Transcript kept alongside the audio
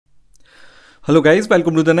Hello guys,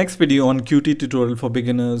 welcome to the next video on Qt tutorial for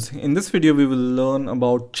beginners. In this video we will learn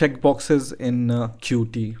about checkboxes in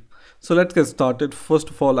Qt. So let's get started.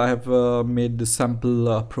 First of all, I have made this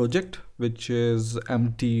sample project which is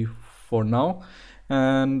empty for now,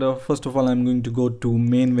 and first of all I'm going to go to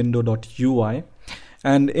main window.ui,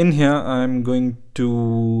 and in here I'm going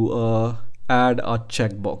to add a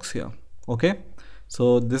checkbox here. Okay,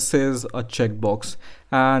 so this is a checkbox,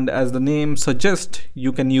 and as the name suggests,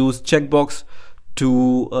 you can use checkbox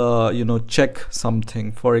to check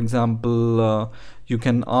something. For example, you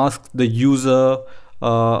can ask the user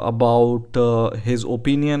about his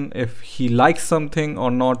opinion, if he likes something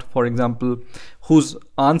or not, for example, whose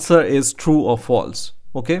answer is true or false.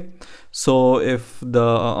 Okay, so if the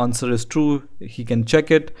answer is true, he can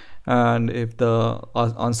check it, and if the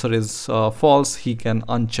answer is false, he can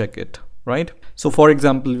uncheck it, right? So for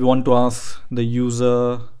example, we want to ask the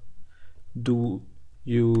user, do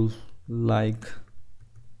you like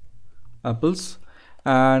apples?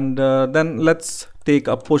 And then let's take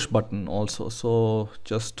a push button also. So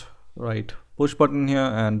just write push button here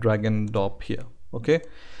and drag and drop here. Okay,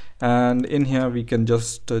 and in here we can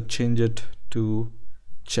just change it to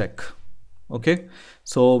check. Okay,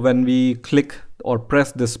 so when we click or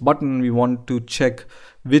press this button, we want to check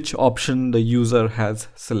which option the user has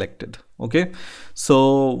selected. Okay,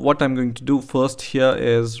 so what I'm going to do first here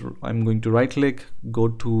is I'm going to right click, go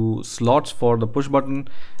to slots for the push button,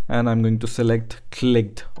 and I'm going to select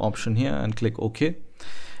clicked option here and click OK.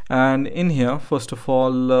 And in here, first of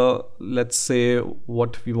all, let's say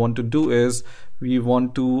what we want to do is we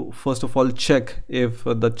want to first of all check if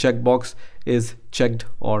the checkbox is checked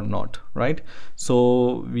or not, right?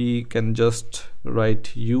 So we can just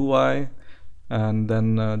write UI and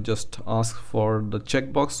then just ask for the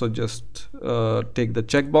checkbox. So just take the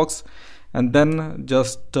checkbox and then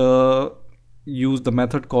just use the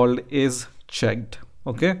method called is checked.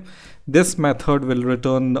 Okay, this method will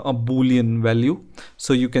return a boolean value,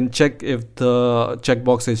 so you can check if the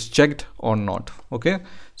checkbox is checked or not. Okay,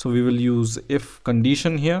 so we will use if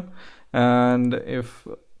condition here, and if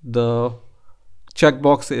the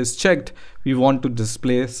checkbox is checked, we want to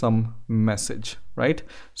display some message, right?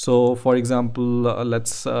 So for example,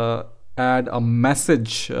 let's add a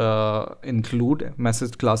message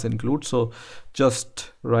message class include. So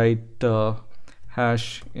just write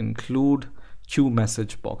hash include Q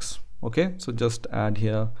message box. Okay, so just add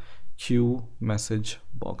here Q message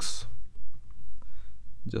box,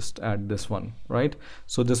 just add this one, right?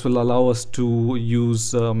 So this will allow us to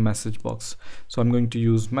use message box. So I'm going to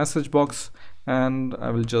use message box, and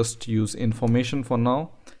I will just use information for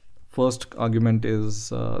now. First argument is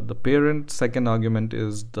the parent, second argument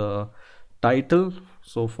is the title,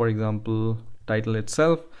 so for example title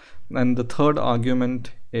itself, and the third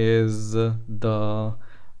argument is the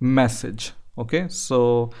message. Okay,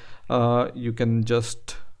 so you can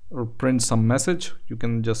just print some message. You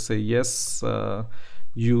can just say yes,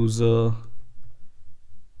 user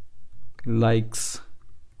likes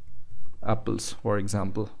apples, for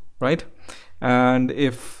example, right? And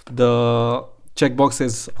if the checkbox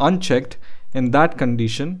is unchecked, in that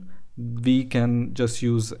condition we can just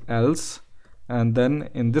use else, and then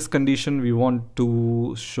in this condition we want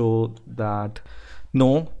to show that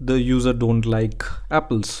no, the user don't like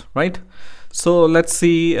apples, right? So let's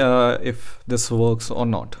see if this works or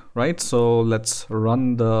not, right? So let's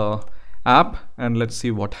run the app and let's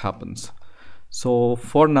see what happens. So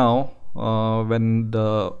for now, when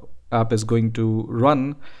the app is going to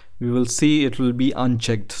run, we will see it will be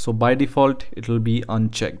unchecked. So by default it will be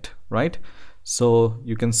unchecked, right? So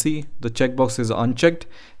you can see the checkbox is unchecked,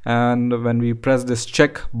 and when we press this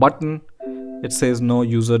check button, it says no,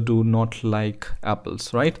 user do not like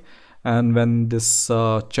apples, right? And when this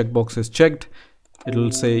checkbox is checked, it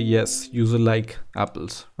will say yes, user like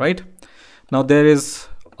apples, right? Now there is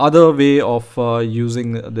other way of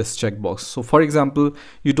using this checkbox. So for example,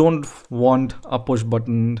 you don't want a push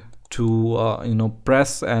button to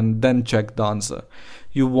press and then check the answer.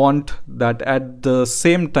 You want that at the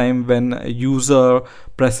same time when a user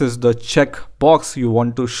presses the check box, you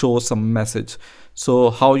want to show some message. So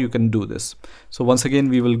how you can do this? So once again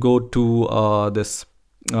we will go to this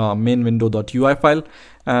main window.ui file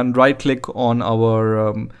and right click on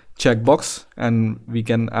our checkbox, and we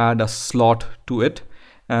can add a slot to it,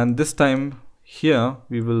 and this time here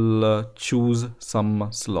we will choose some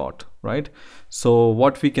slot, right? So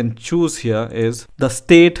what we can choose here is the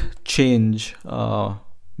state change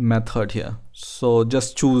method here. So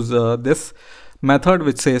just choose this method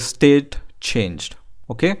which says state changed.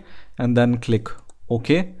 Okay, and then click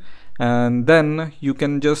OK, and then you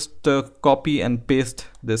can just copy and paste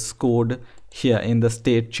this code here in the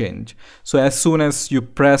state change. So as soon as you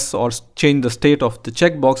press or change the state of the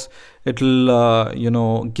checkbox, it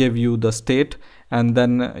will give you the state, and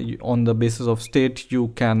then on the basis of state you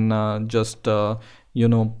can just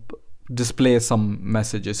display some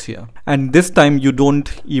messages here. And this time you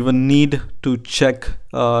don't even need to check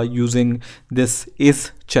using this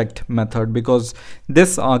is checked method, because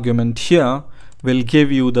this argument here will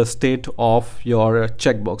give you the state of your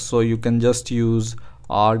checkbox. So you can just use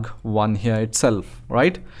arg1 here itself,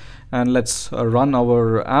 right? And let's run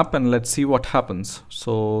our app and let's see what happens.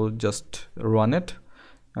 So just run it,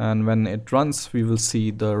 and when it runs we will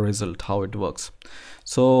see the result, how it works.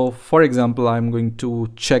 So for example, I'm going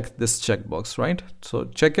to check this checkbox, right? So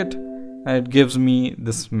check it, and it gives me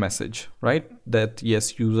this message, right, that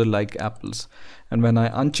yes, user like apples. And when I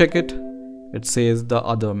uncheck it, it says the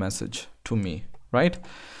other message to me, right?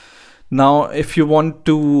 Now if you want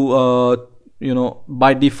to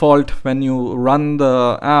by default, when you run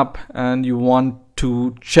the app and you want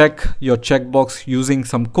to check your checkbox using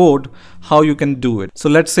some code, how you can do it. So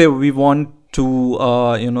let's say we want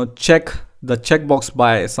to check the checkbox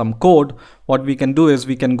by some code. What we can do is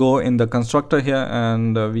we can go in the constructor here,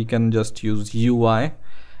 and we can just use UI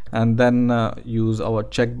and then use our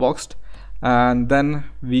checkbox, and then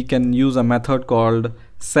we can use a method called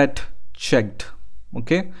setchecked.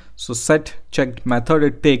 Okay, so setchecked method,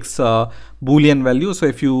 it takes a boolean value. So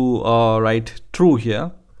if you write true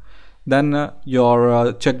here, then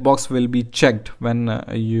your checkbox will be checked when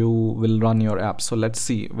you will run your app. So let's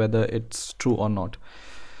see whether it's true or not.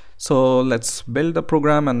 So let's build the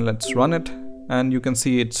program and let's run it, and you can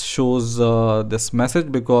see it shows this message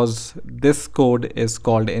because this code is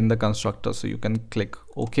called in the constructor. So you can click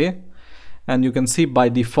OK, and you can see by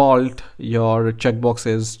default your checkbox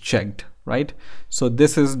is checked, right? So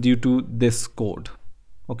this is due to this code.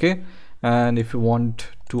 Okay, and if you want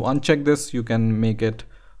to uncheck this, you can make it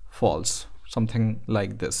false, something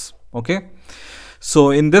like this. Okay,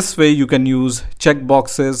 so in this way you can use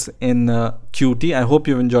checkboxes in Qt. I hope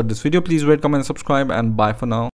you've enjoyed this video. Please rate, comment, and subscribe, and bye for now.